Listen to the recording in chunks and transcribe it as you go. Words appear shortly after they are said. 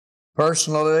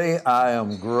Personally, I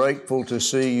am grateful to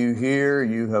see you here.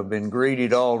 You have been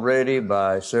greeted already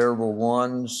by several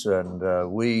ones,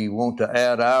 and we want to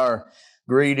add our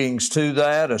greetings to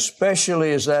that, especially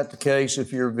is that the case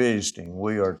if you're visiting.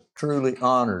 We are truly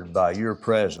honored by your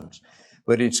presence.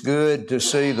 But it's good to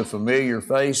see the familiar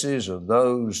faces of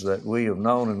those that we have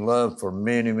known and loved for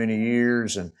many, many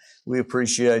years, and we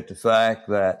appreciate the fact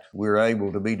that we're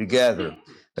able to be together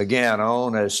again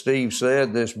on, as Steve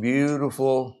said, this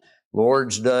beautiful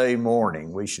Lord's Day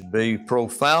morning. We should be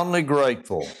profoundly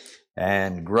grateful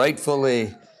and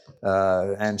gratefully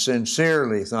and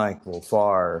sincerely thankful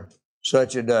for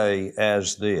such a day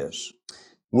as this.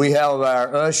 We have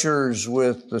our ushers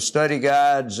with the study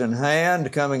guides in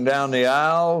hand coming down the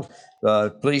aisle.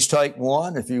 Please take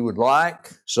one if you would like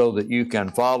so that you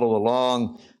can follow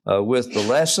along with the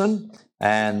lesson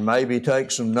and maybe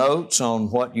take some notes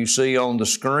on what you see on the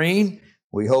screen.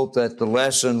 We hope that the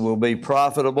lesson will be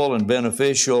profitable and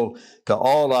beneficial to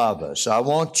all of us. I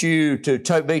want you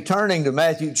to be turning to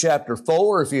Matthew chapter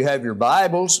 4 if you have your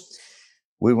Bibles.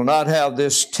 We will not have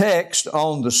this text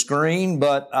on the screen,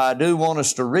 but I do want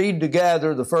us to read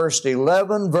together the first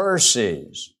 11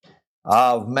 verses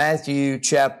of Matthew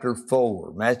chapter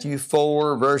 4. Matthew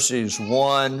 4 verses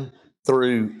 1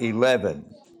 through 11.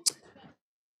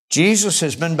 Jesus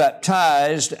has been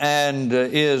baptized and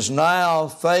is now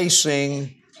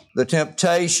facing the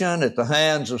temptation at the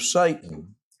hands of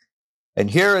Satan. And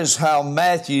here is how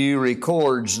Matthew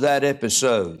records that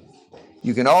episode.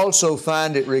 You can also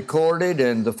find it recorded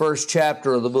in the first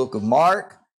chapter of the book of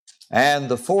Mark and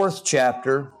the fourth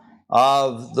chapter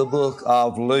of the book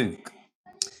of Luke.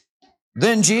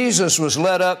 Then Jesus was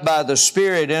led up by the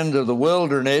Spirit into the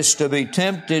wilderness to be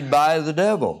tempted by the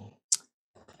devil.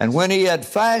 And when he had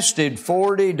fasted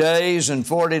 40 days and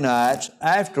 40 nights,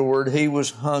 afterward he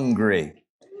was hungry.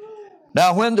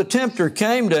 Now when the tempter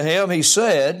came to him, he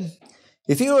said,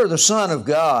 "If you are the Son of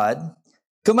God,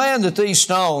 command that these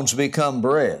stones become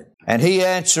bread." And he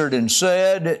answered and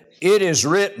said, "It is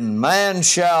written, man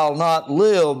shall not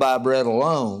live by bread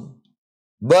alone,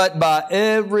 but by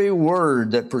every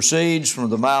word that proceeds from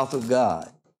the mouth of God."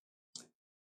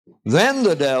 Then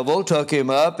the devil took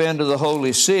him up into the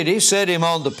holy city, set him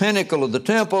on the pinnacle of the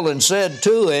temple, and said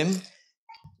to him,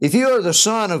 "If you are the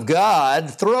Son of God,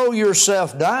 throw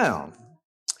yourself down.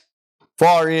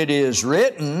 For it is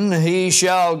written, he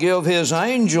shall give his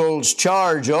angels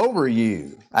charge over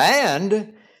you,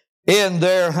 and in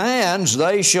their hands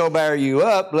they shall bear you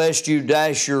up, lest you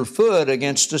dash your foot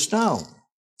against a stone."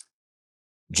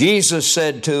 Jesus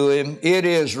said to him, "It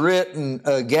is written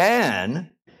again,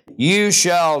 you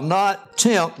shall not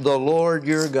tempt the Lord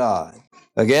your God."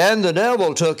 Again, the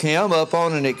devil took him up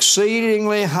on an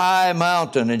exceedingly high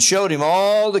mountain and showed him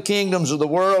all the kingdoms of the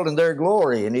world and their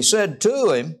glory. And he said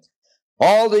to him,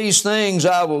 "All these things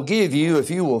I will give you if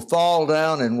you will fall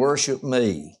down and worship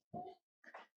me."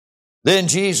 Then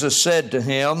Jesus said to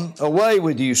him, "Away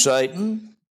with you,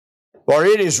 Satan, for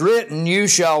it is written, you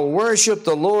shall worship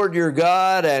the Lord your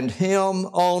God, and him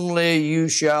only you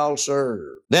shall serve."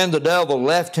 Then the devil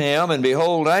left him, and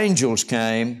behold, angels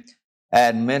came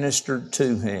and ministered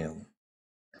to him.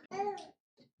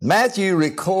 Matthew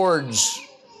records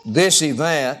this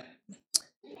event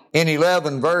in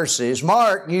 11 verses.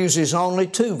 Mark uses only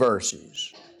 2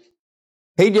 verses.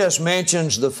 He just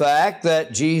mentions the fact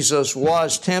that Jesus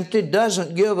was tempted,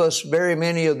 doesn't give us very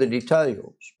many of the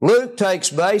details. Luke takes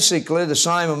basically the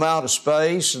same amount of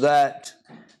space that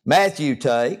Matthew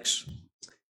takes,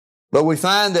 but we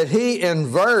find that he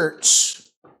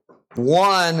inverts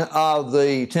one of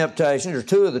the temptations, or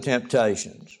 2 of the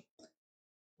temptations.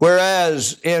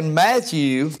 Whereas in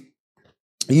Matthew,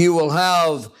 you will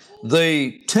have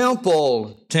the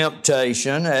temple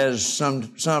temptation, as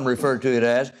some refer to it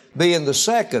as, being the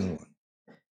second one.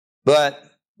 But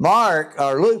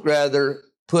Luke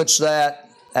puts that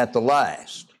at the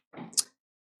last.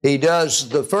 He does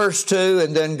the first 2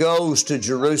 and then goes to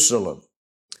Jerusalem.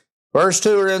 First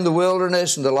 2 are in the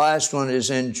wilderness, and the last one is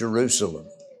in Jerusalem.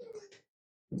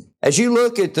 As you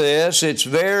look at this, it's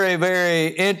very, very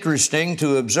interesting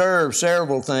to observe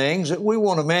several things that we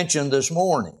want to mention this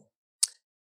morning.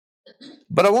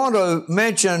 But I want to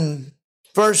mention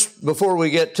first, before we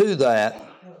get to that,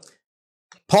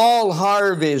 Paul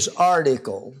Harvey's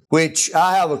article, which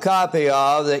I have a copy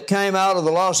of, that came out of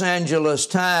the Los Angeles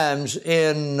Times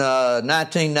in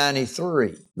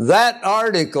 1993. That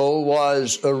article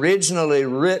was originally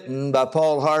written by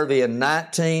Paul Harvey in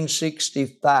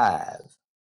 1965.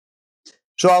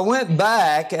 So I went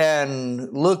back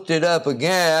and looked it up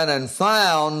again and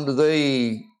found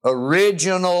the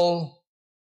original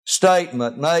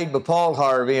statement made by Paul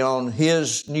Harvey on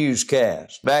his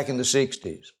newscast back in the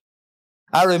 60s.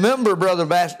 I remember Brother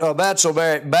Batsell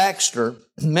Barrett Baxter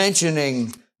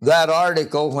mentioning that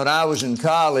article when I was in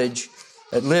college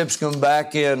at Lipscomb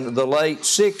back in the late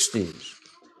 60s.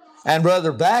 And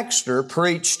Brother Baxter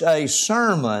preached a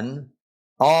sermon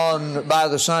by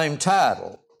the same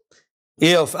title,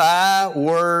 If I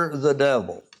Were the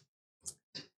Devil.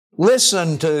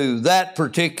 Listen to that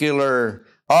particular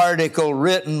article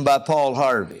written by Paul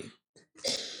Harvey.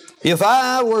 If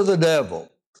I were the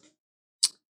devil,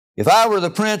 if I were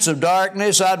the prince of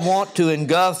darkness, I'd want to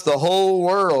engulf the whole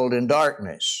world in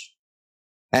darkness.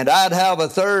 And I'd have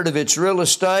 1/3 of its real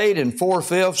estate and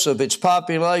 4/5 of its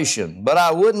population. But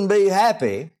I wouldn't be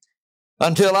happy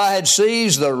until I had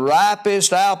seized the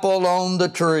ripest apple on the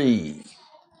tree,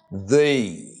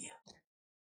 thee.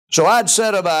 So I'd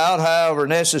set about, however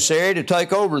necessary, to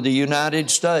take over the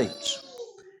United States.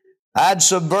 I'd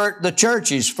subvert the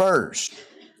churches first.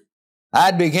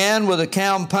 I'd begin with a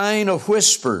campaign of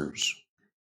whispers.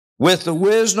 With the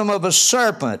wisdom of a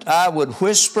serpent, I would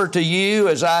whisper to you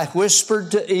as I whispered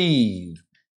to Eve,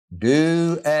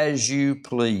 do as you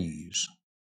please.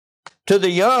 To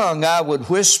the young, I would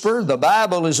whisper, the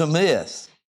Bible is a myth.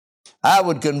 I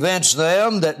would convince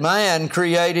them that man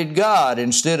created God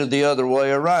instead of the other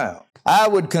way around. I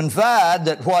would confide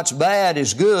that what's bad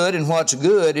is good and what's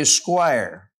good is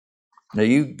square. Now,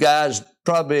 you guys,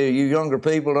 probably you younger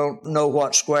people don't know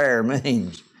what square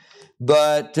means,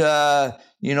 but,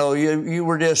 you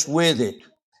were just with it.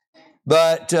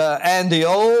 But, and the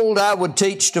old I would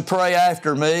teach to pray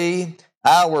after me,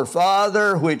 Our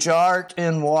Father which art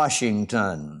in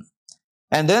Washington.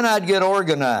 And then I'd get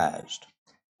organized.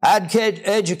 I'd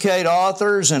educate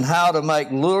authors in how to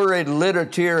make lurid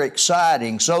literature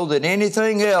exciting so that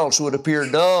anything else would appear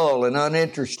dull and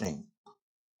uninteresting.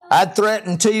 I'd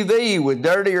threaten TV with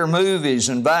dirtier movies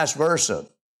and vice versa.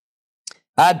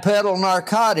 I'd peddle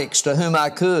narcotics to whom I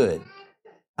could.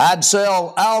 I'd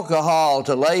sell alcohol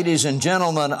to ladies and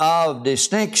gentlemen of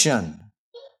distinction,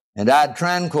 and I'd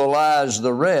tranquilize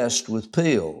the rest with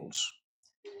pills.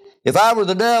 If I were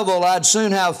the devil, I'd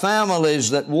soon have families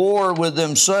that war with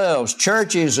themselves,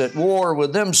 churches at war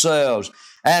with themselves,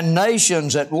 and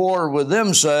nations at war with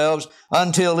themselves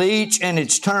until each in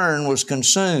its turn was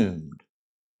consumed.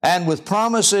 And with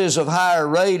promises of higher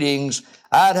ratings,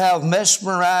 I'd have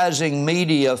mesmerizing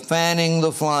media fanning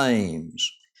the flames.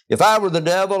 If I were the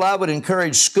devil, I would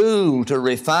encourage school to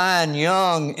refine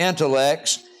young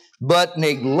intellects, but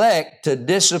neglect to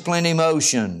discipline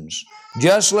emotions.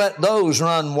 Just let those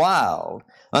run wild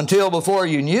until before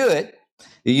you knew it,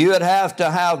 you'd have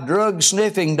to have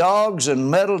drug-sniffing dogs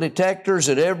and metal detectors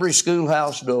at every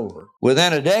schoolhouse door.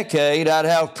 Within a decade, I'd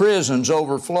have prisons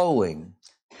overflowing.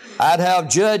 I'd have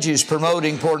judges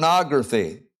promoting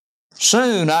pornography.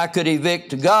 Soon I could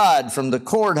evict God from the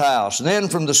courthouse, then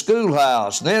from the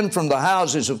schoolhouse, then from the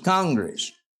houses of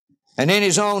Congress. And in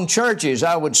his own churches,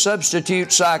 I would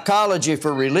substitute psychology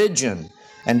for religion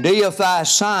and deify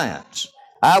science.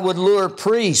 I would lure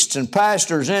priests and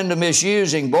pastors into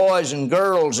misusing boys and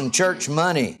girls and church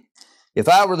money. If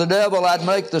I were the devil, I'd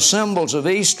make the symbols of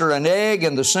Easter an egg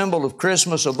and the symbol of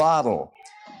Christmas a bottle.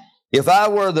 If I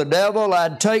were the devil,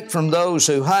 I'd take from those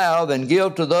who have and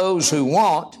give to those who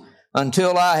want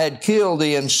until I had killed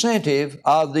the incentive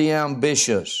of the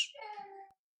ambitious.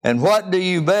 And what do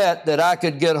you bet that I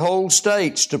could get whole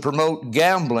states to promote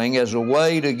gambling as a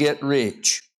way to get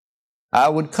rich? I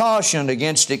would caution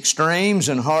against extremes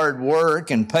in hard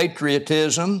work and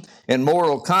patriotism and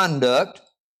moral conduct,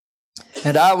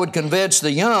 and I would convince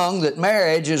the young that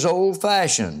marriage is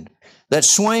old-fashioned, that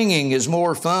swinging is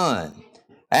more fun,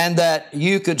 and that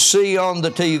you could see on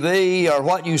the TV, or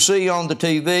what you see on the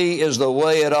TV is the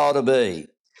way it ought to be.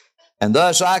 And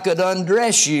thus I could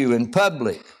undress you in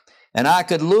public, and I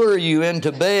could lure you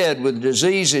into bed with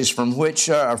diseases for which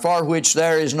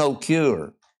there is no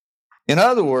cure. In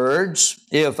other words,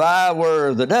 if I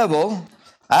were the devil,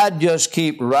 I'd just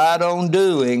keep right on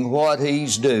doing what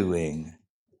he's doing.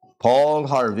 Paul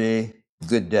Harvey,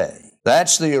 good day.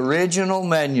 That's the original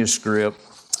manuscript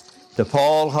to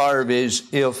Paul Harvey's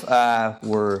If I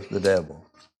Were the Devil.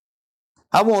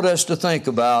 I want us to think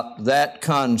about that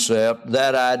concept,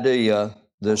 that idea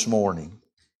this morning.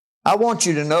 I want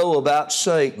you to know about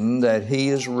Satan that he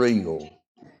is real.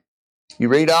 You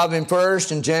read of him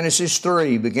first in Genesis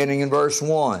 3, beginning in verse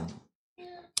 1,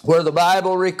 where the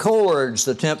Bible records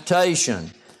the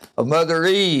temptation of Mother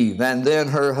Eve and then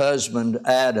her husband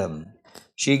Adam.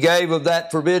 She gave of that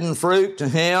forbidden fruit to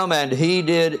him, and he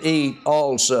did eat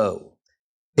also.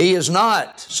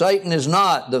 Satan is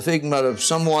not the figment of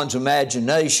someone's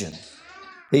imagination.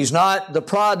 He's not the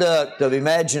product of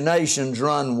imaginations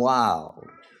run wild.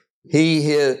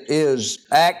 He is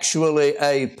actually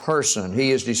a person.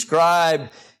 He is described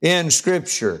in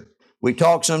Scripture. We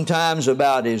talk sometimes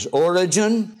about His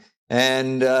origin,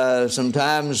 and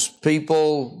sometimes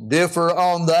people differ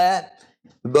on that,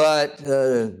 but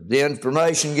the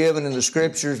information given in the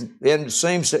Scriptures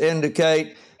seems to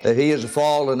indicate that He is a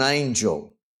fallen angel.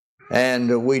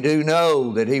 And we do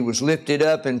know that He was lifted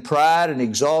up in pride and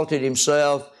exalted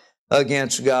Himself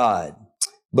against God.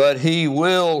 But He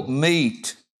will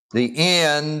meet the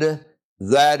end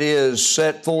that is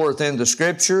set forth in the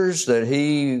Scriptures, that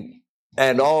He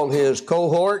and all His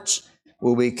cohorts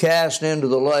will be cast into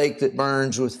the lake that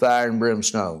burns with fire and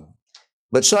brimstone.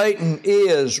 But Satan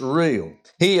is real.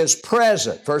 He is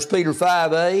present. 1 Peter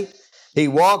 5:8, he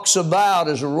walks about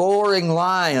as a roaring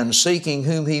lion seeking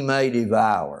whom he may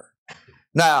devour.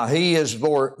 Now, he is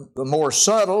more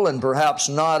subtle and perhaps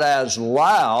not as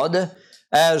loud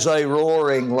as a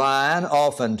roaring lion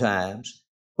oftentimes.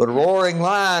 But a roaring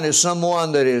lion is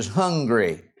someone that is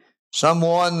hungry,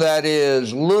 someone that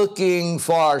is looking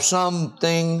for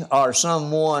something or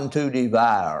someone to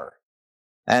devour.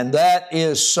 And that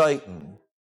is Satan.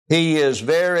 He is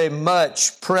very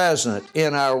much present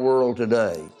in our world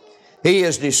today. He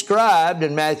is described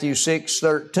in Matthew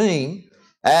 6:13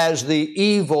 as the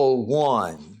evil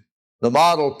one. The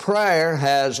model prayer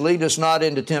has, lead us not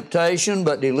into temptation,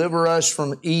 but deliver us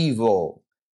from evil,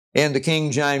 in the King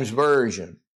James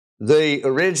Version. The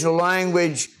original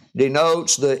language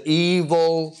denotes the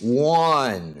evil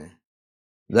one.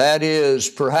 That is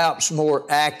perhaps more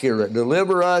accurate.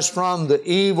 Deliver us from the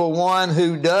evil one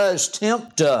who does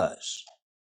tempt us.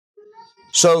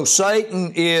 So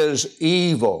Satan is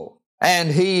evil.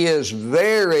 And he is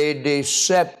very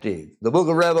deceptive. The book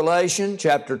of Revelation,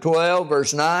 chapter 12,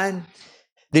 verse 9,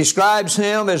 describes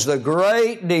him as the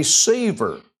great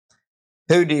deceiver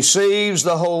who deceives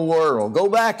the whole world. Go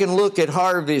back and look at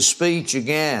Harvey's speech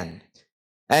again,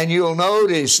 and you'll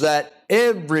notice that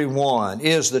everyone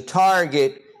is the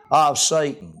target of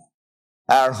Satan.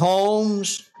 Our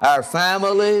homes, our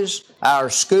families,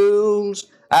 our schools,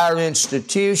 our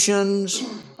institutions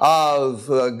of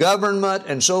government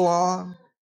and so on.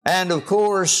 And of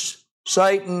course,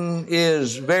 Satan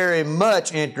is very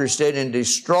much interested in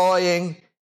destroying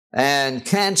and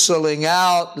canceling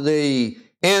out the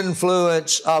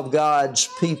influence of God's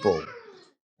people.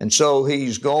 And so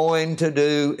he's going to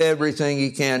do everything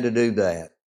he can to do that.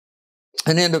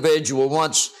 An individual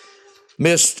once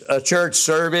missed a church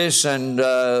service and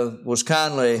was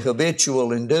kindly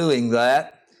habitual in doing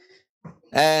that.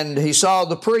 And he saw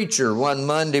the preacher one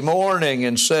Monday morning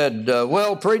and said,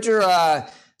 well, preacher, I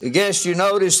guess you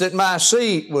noticed that my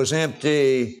seat was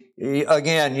empty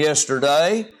again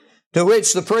yesterday. To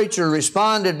which the preacher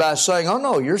responded by saying, oh,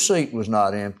 no, your seat was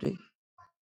not empty.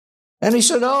 And he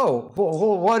said, oh,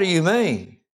 what do you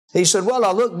mean? He said, well,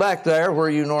 I looked back there where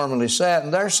you normally sat,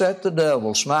 and there sat the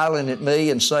devil smiling at me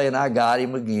and saying, I got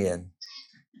him again.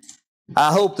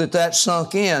 I hope that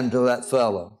sunk into that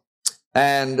fellow.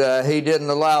 And he didn't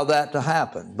allow that to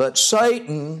happen. But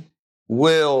Satan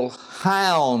will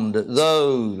hound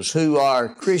those who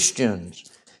are Christians.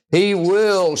 He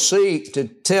will seek to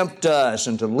tempt us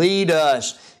and to lead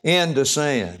us into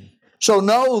sin. So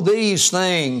know these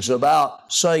things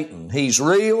about Satan. He's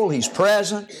real, he's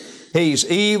present, he's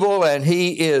evil, and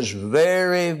he is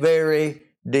very, very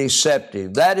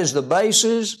deceptive. That is the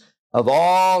basis of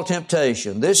all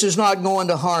temptation. This is not going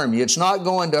to harm you. It's not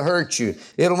going to hurt you.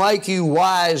 It'll make you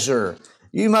wiser.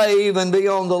 You may even be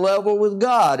on the level with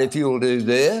God if you'll do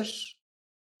this.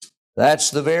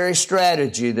 That's the very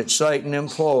strategy that Satan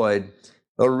employed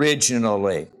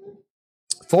originally.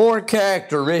 4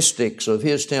 characteristics of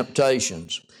his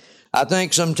temptations. I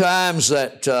think sometimes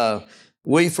that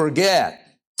we forget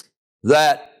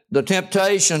that the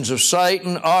temptations of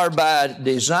Satan are by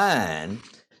design.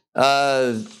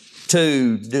 They're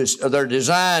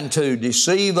designed to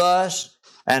deceive us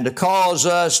and to cause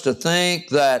us to think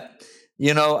that,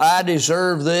 I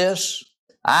deserve this.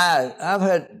 I've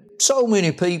had so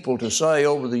many people to say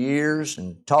over the years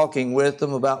and talking with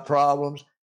them about problems,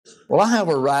 well, I have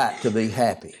a right to be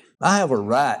happy. I have a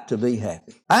right to be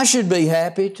happy. I should be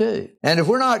happy too. And if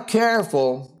we're not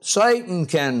careful, Satan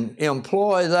can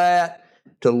employ that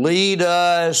to lead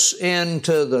us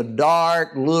into the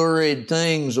dark, lurid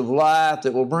things of life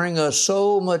that will bring us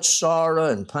so much sorrow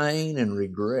and pain and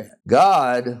regret.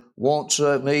 God wants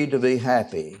me to be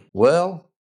happy. Well,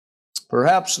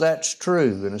 perhaps that's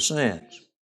true in a sense,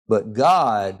 but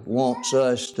God wants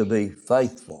us to be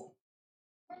faithful.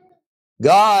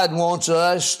 God wants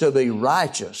us to be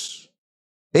righteous.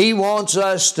 He wants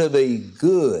us to be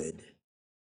good.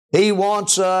 He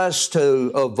wants us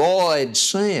to avoid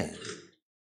sin.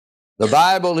 The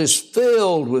Bible is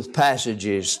filled with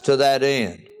passages to that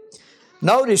end.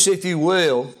 Notice, if you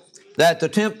will, that the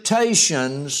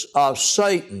temptations of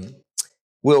Satan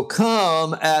will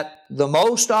come at the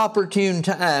most opportune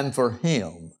time for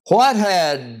him. What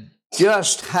had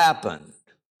just happened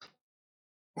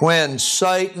when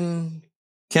Satan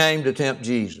came to tempt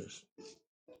Jesus?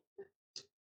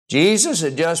 Jesus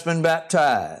had just been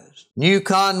baptized. New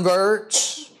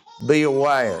converts, be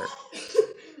aware.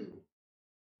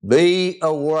 Be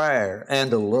aware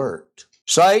and alert.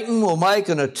 Satan will make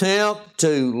an attempt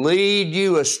to lead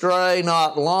you astray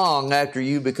not long after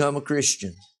you become a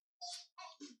Christian.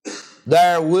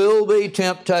 There will be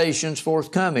temptations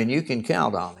forthcoming. You can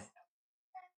count on it.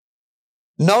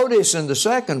 Notice in the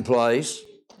second place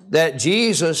that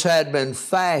Jesus had been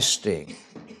fasting.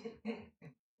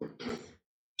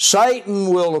 Satan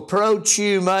will approach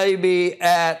you maybe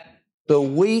at the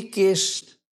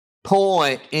weakest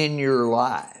point in your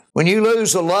life. When you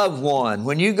lose a loved one,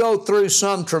 when you go through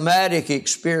some traumatic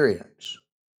experience,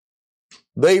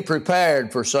 be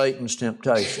prepared for Satan's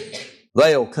temptations.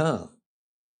 They'll come.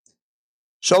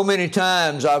 So many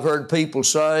times I've heard people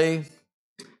say,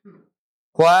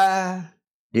 why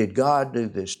did God do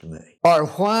this to me? Or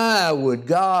why would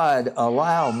God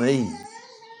allow me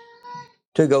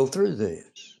to go through this?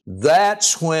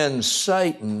 That's when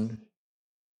Satan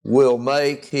will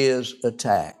make his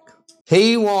attack.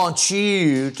 He wants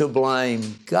you to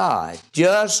blame God,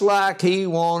 just like he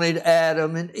wanted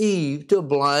Adam and Eve to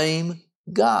blame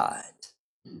God.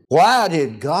 Why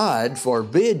did God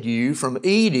forbid you from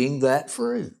eating that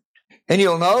fruit? And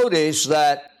you'll notice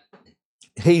that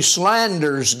he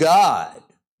slanders God,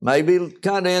 maybe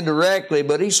kind of indirectly,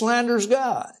 but he slanders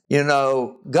God. You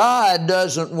know, God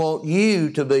doesn't want you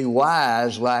to be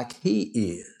wise like he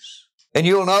is. And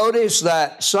you'll notice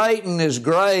that Satan is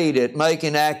great at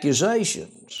making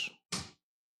accusations.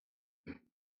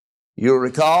 You'll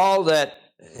recall that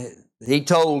he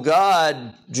told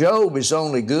God, Job is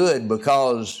only good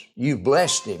because you've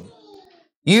blessed him.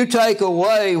 You take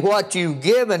away what you've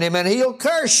given him and he'll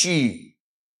curse you.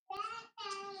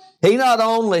 He not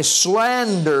only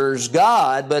slanders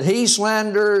God, but he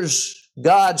slanders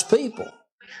God's people.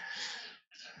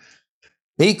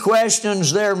 He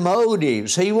questions their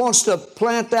motives. He wants to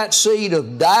plant that seed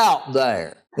of doubt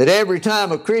there, that every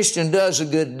time a Christian does a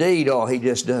good deed, he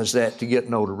just does that to get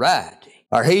notoriety,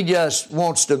 or he just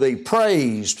wants to be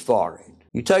praised for it.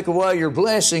 You take away your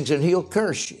blessings and he'll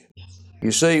curse you.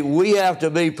 You see, we have to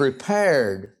be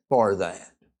prepared for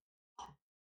that.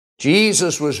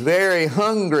 Jesus was very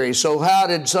hungry, so how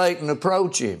did Satan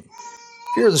approach him?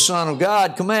 If you're the Son of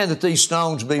God, command that these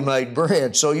stones be made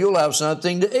bread so you'll have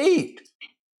something to eat.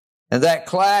 And that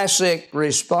classic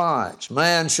response,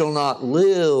 man shall not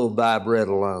live by bread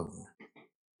alone.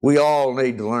 We all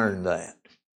need to learn that.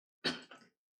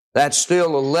 That's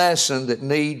still a lesson that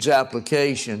needs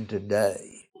application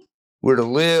today. We're to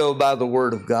live by the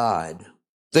Word of God.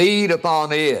 Feed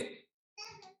upon it.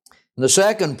 In the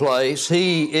second place,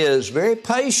 he is very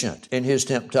patient in his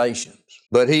temptations,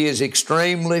 but he is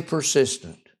extremely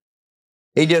persistent.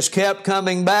 He just kept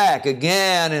coming back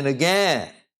again and again.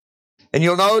 And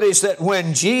you'll notice that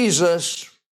when Jesus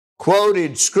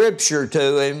quoted Scripture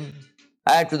to him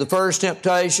after the first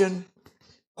temptation,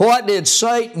 what did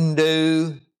Satan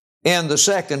do in the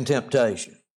second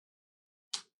temptation?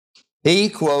 He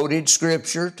quoted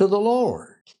Scripture to the Lord.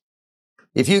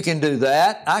 If you can do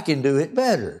that, I can do it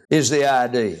better, is the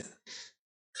idea.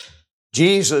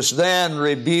 Jesus then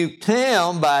rebuked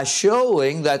him by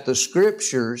showing that the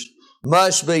Scriptures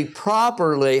must be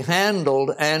properly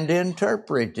handled and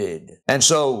interpreted. And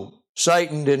so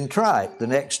Satan didn't try it the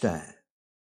next time.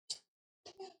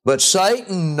 But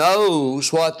Satan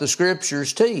knows what the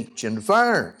Scriptures teach and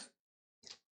affirm.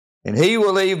 And he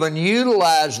will even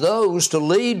utilize those to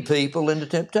lead people into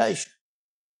temptation.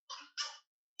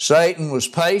 Satan was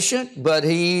patient, but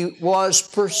he was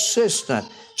persistent.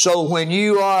 So when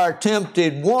you are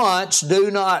tempted once,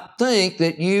 do not think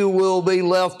that you will be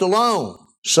left alone.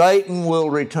 Satan will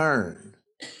return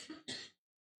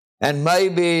and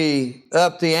maybe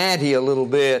up the ante a little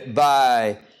bit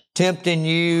by tempting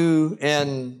you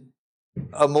in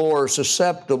a more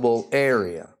susceptible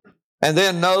area. And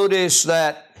then notice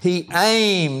that he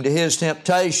aimed his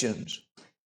temptations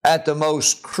at the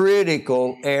most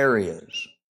critical areas.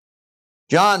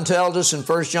 John tells us in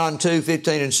 1 John 2,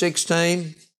 15 and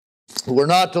 16, we're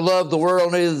not to love the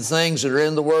world, neither the things that are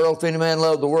in the world. If any man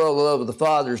love the world, the love of the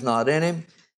Father is not in him.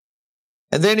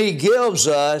 And then he gives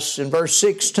us, in verse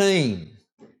 16,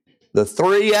 the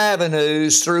three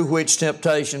avenues through which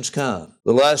temptations come.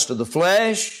 The lust of the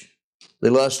flesh,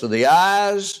 the lust of the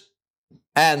eyes,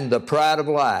 and the pride of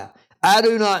life. I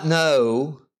do not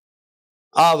know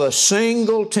of a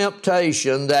single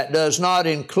temptation that does not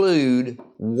include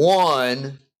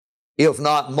one, if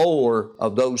not more,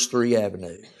 of those three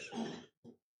avenues.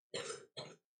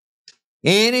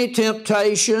 Any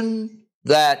temptation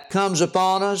that comes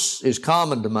upon us is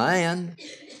common to man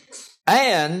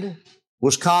and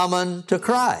was common to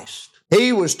Christ.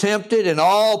 He was tempted in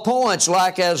all points,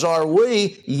 like as are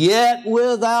we, yet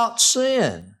without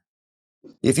sin.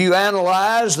 If you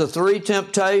analyze the three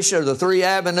temptations, or the three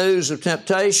avenues of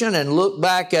temptation, and look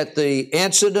back at the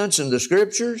incidents in the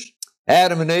Scriptures,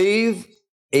 Adam and Eve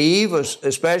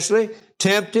especially,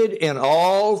 tempted in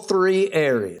all three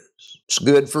areas. It's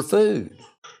good for food.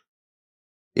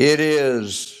 It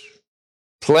is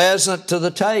pleasant to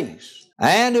the taste,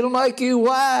 and it'll make you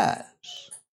wise.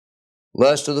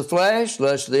 Lust of the flesh,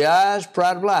 lust of the eyes,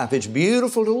 pride of life. It's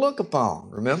beautiful to look upon,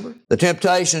 remember? The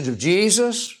temptations of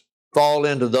Jesus fall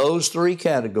into those three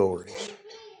categories.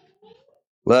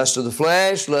 Lust of the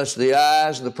flesh, lust of the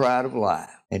eyes, and the pride of life.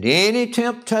 And any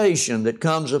temptation that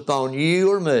comes upon you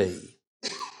or me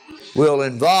will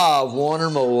involve one or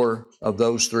more of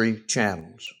those three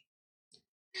channels.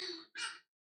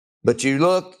 But you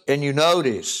look and you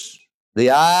notice,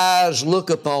 the eyes look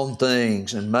upon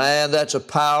things, and man, that's a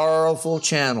powerful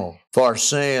channel for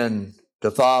sin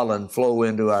to fall and flow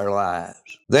into our lives.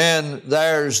 Then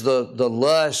there's the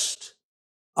lust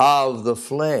of the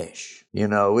flesh. You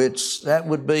know, that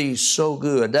would be so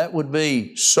good. That would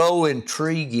be so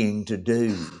intriguing to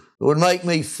do. It would make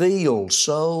me feel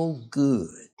so good.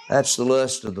 That's the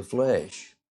lust of the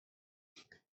flesh.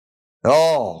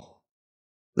 Oh,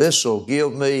 this will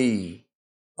give me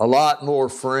a lot more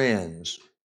friends.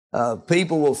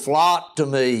 People will flock to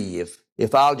me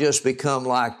if I'll just become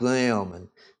like them.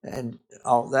 And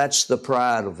that's the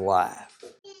pride of life.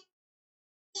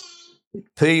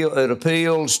 It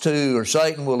appeals to, or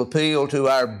Satan will appeal to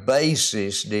our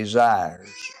basest desires.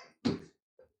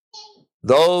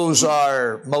 Those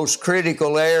are most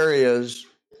critical areas,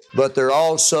 but they're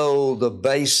also the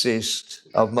basest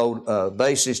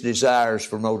desires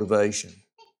for motivation.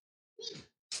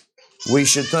 We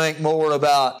should think more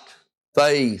about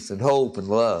faith and hope and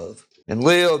love and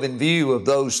live in view of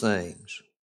those things.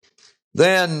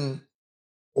 Then,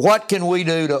 what can we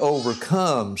do to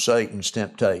overcome Satan's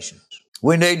temptations?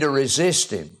 We need to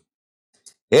resist him.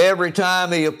 Every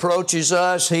time he approaches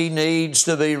us, he needs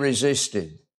to be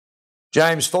resisted.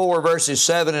 James 4, verses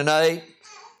 7 and 8,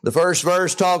 the first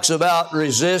verse talks about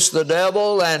resist the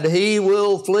devil and he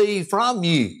will flee from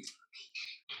you.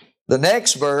 The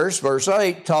next verse, verse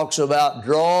 8, talks about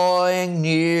drawing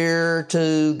near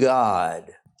to God,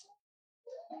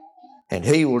 and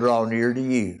he will draw near to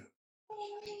you.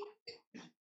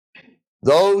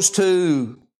 Those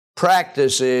two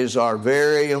practices are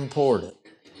very important.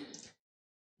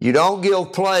 You don't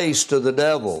give place to the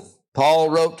devil. Paul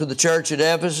wrote to the church at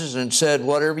Ephesus and said,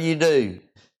 whatever you do,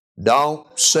 don't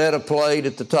set a plate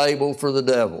at the table for the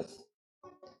devil.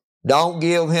 Don't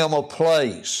give him a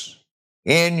place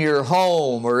in your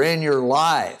home or in your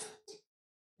life,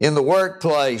 in the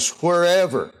workplace,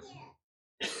 wherever.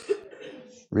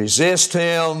 Resist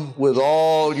him with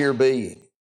all your being.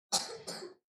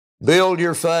 Build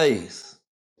your faith.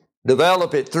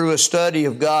 Develop it through a study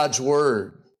of God's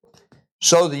Word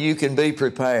so that you can be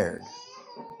prepared.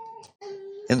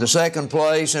 In the second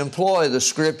place, employ the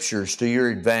Scriptures to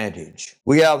your advantage.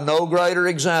 We have no greater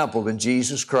example than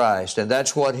Jesus Christ, and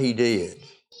that's what He did.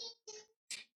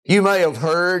 You may have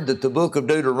heard that the book of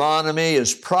Deuteronomy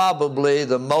is probably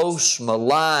the most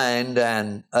maligned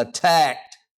and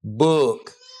attacked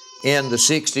book in the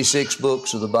 66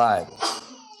 books of the Bible.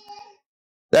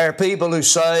 There are people who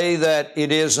say that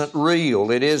it isn't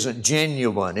real, it isn't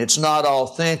genuine, it's not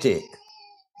authentic,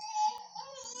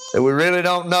 that we really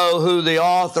don't know who the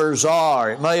authors are.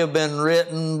 It may have been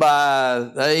written by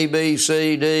A, B,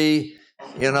 C, D,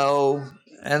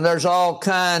 and there's all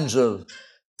kinds of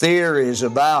theories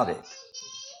about it.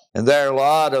 And there are a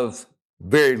lot of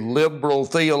very liberal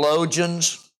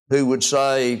theologians who would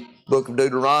say the book of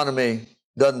Deuteronomy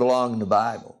doesn't belong in the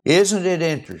Bible. Isn't it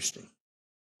interesting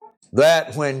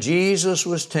that when Jesus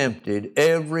was tempted,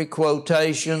 every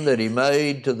quotation that he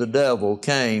made to the devil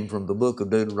came from the book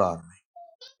of Deuteronomy?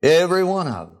 Every one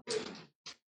of them.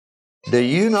 Do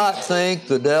you not think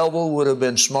the devil would have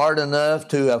been smart enough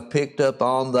to have picked up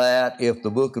on that if the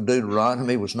book of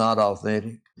Deuteronomy was not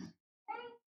authentic?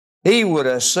 He would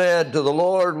have said to the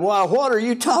Lord, "Why, what are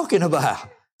you talking about?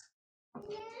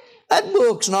 That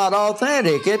book's not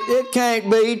authentic. It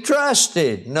can't be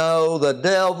trusted." No, the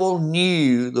devil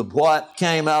knew that what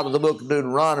came out of the book of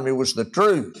Deuteronomy was the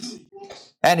truth.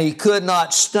 and he could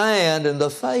not stand in the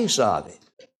face of it.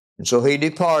 And so he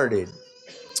departed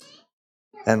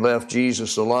and left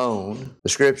Jesus alone. The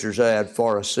Scriptures add,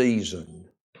 for a season.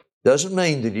 Doesn't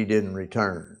mean that he didn't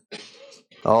return.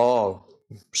 Oh,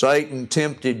 Satan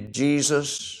tempted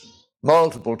Jesus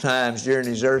multiple times during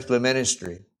his earthly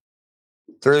ministry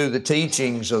through the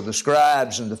teachings of the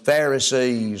scribes and the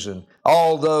Pharisees and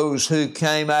all those who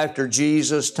came after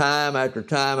Jesus time after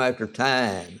time after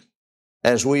time,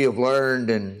 as we have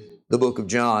learned in the book of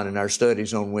John in our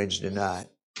studies on Wednesday night.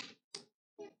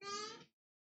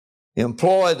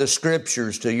 Employ the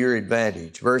Scriptures to your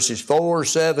advantage. Verses 4,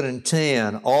 7, and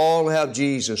 10 all have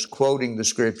Jesus quoting the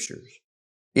Scriptures.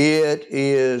 It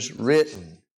is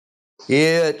written.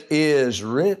 It is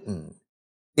written.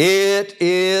 It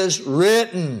is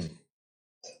written.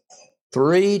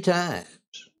 3 times.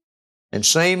 And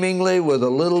seemingly with a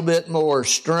little bit more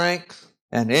strength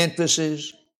and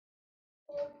emphasis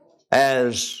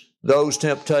as those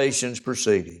temptations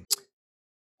proceeded.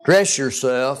 Dress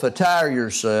yourself, attire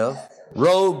yourself,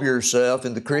 robe yourself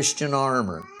in the Christian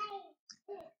armor.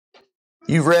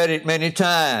 You've read it many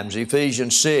times,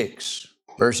 Ephesians 6,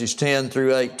 verses 10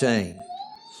 through 18.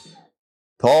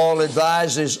 Paul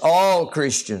advises all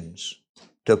Christians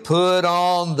to put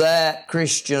on that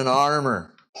Christian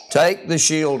armor. Take the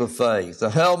shield of faith,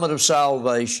 the helmet of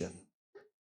salvation,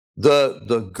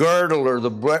 the girdle or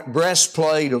the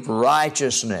breastplate of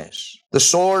righteousness, the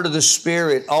sword of the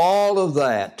Spirit, all of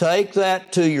that. Take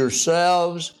that to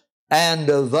yourselves and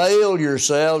avail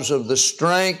yourselves of the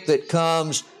strength that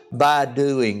comes by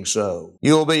doing so.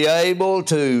 You'll be able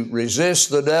to resist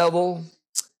the devil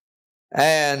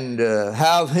and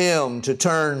have him to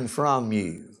turn from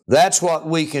you. That's what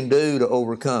we can do to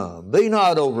overcome. Be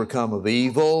not overcome of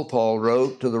evil, Paul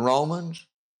wrote to the Romans,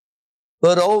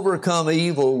 but overcome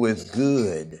evil with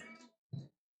good.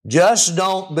 Just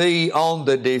don't be on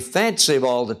the defensive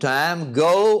all the time.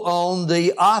 Go on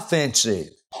the offensive.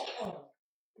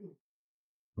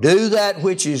 Do that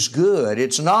which is good.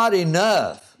 It's not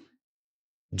enough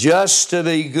just to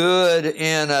be good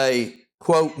in a,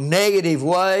 quote, negative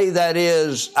way. That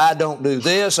is, I don't do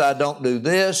this, I don't do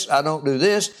this, I don't do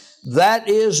this. That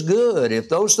is good. If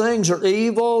those things are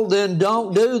evil, then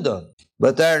don't do them.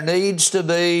 But there needs to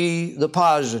be the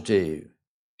positive.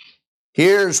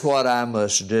 Here's what I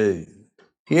must do.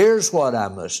 Here's what I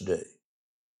must do.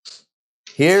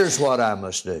 Here's what I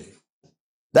must do.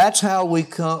 That's how we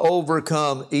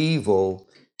overcome evil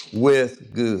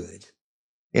with good.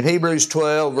 In Hebrews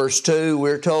 12, verse 2,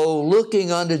 we're told,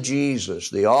 looking unto Jesus,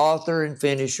 the author and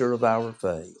finisher of our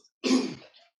faith.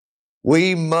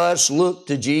 We must look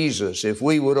to Jesus if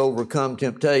we would overcome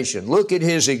temptation. Look at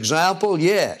His example,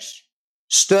 yes.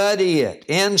 Study it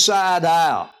inside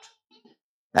out.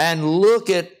 And look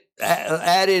at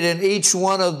it in each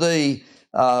one of the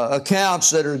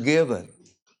accounts that are given.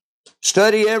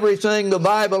 Study everything the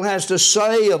Bible has to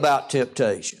say about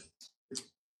temptation.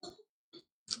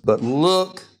 But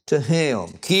look to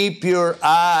Him. Keep your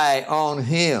eye on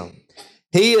Him.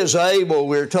 He is able,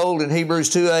 we're told in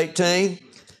Hebrews 2:18,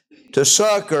 to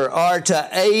succor or to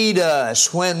aid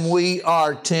us when we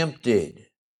are tempted.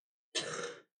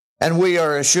 And we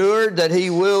are assured that He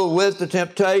will, with the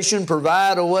temptation,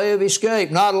 provide a way of escape,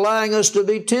 not allowing us to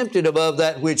be tempted above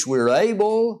that which we're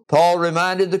able. Paul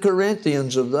reminded the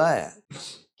Corinthians of that.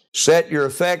 Set your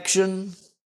affection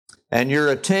and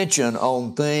your attention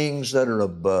on things that are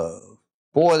above.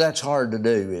 Boy, that's hard to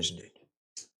do, isn't it?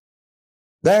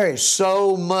 There is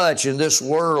so much in this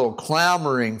world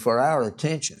clamoring for our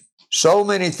attention. So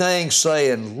many things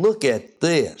saying, look at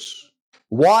this.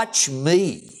 Watch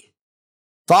me.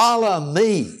 Follow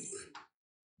me.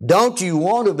 Don't you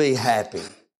want to be happy?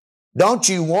 Don't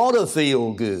you want to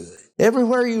feel good?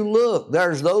 Everywhere you look,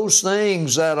 there's those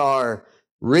things that are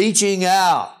reaching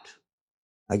out.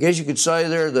 I guess you could say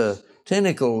they're the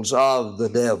tentacles of the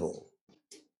devil,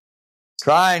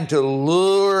 trying to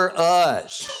lure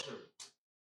us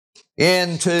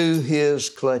into his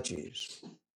clutches.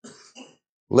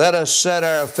 Let us set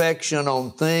our affection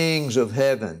on things of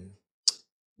heaven,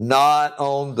 not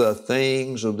on the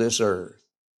things of this earth.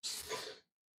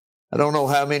 I don't know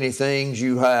how many things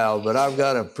you have, but I've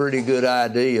got a pretty good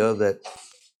idea that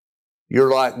you're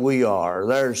like we are.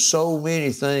 There's so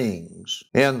many things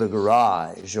in the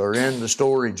garage or in the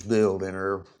storage building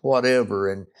or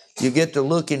whatever, and you get to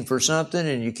looking for something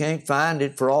and you can't find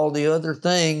it for all the other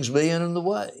things being in the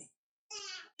way.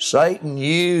 Satan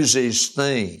uses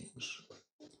things.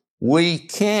 We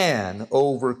can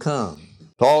overcome.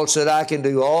 Paul said, I can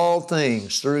do all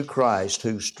things through Christ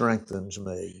who strengthens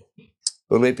me.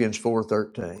 Philippians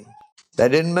 4:13. That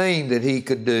didn't mean that he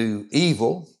could do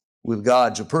evil with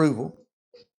God's approval.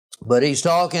 But he's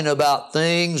talking about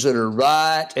things that are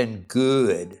right and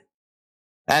good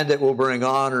and that will bring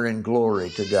honor and glory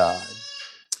to God.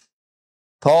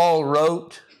 Paul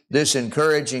wrote this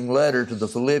encouraging letter to the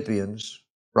Philippians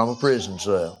from a prison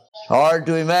cell. Hard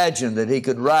to imagine that he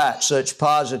could write such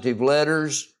positive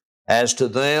letters as to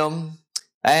them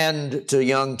and to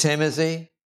young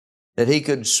Timothy, that he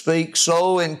could speak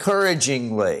so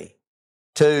encouragingly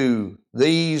to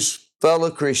these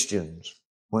fellow Christians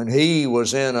when he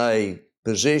was in a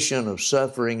position of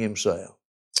suffering himself.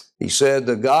 He said,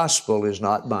 the gospel is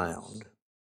not bound.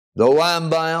 Though I'm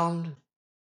bound,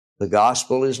 the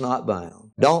gospel is not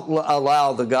bound. Don't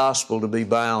allow the gospel to be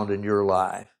bound in your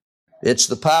life. It's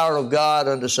the power of God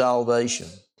unto salvation.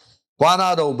 Why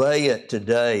not obey it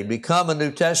today? Become a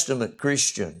New Testament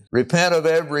Christian. Repent of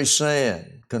every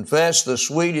sin. Confess the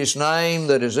sweetest name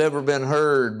that has ever been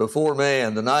heard before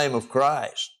man, the name of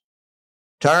Christ.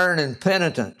 Turn in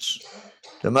penitence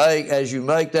to as you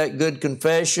make that good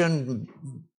confession,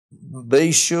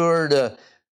 be sure to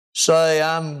say,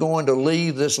 I'm going to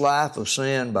leave this life of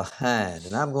sin behind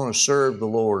and I'm going to serve the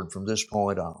Lord from this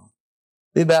point on.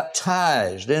 Be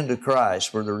baptized into Christ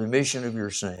for the remission of your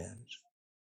sins.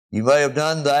 You may have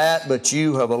done that, but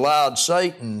you have allowed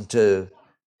Satan to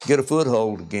get a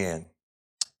foothold again.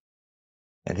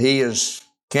 And he is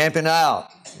camping out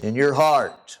in your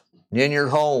heart, in your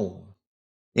home,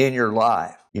 in your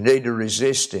life. You need to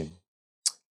resist him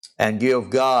and give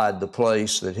God the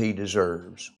place that he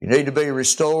deserves. You need to be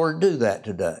restored. Do that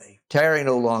today. Tarry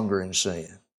no longer in sin.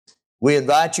 We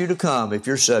invite you to come if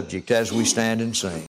you're subject as we stand and sing.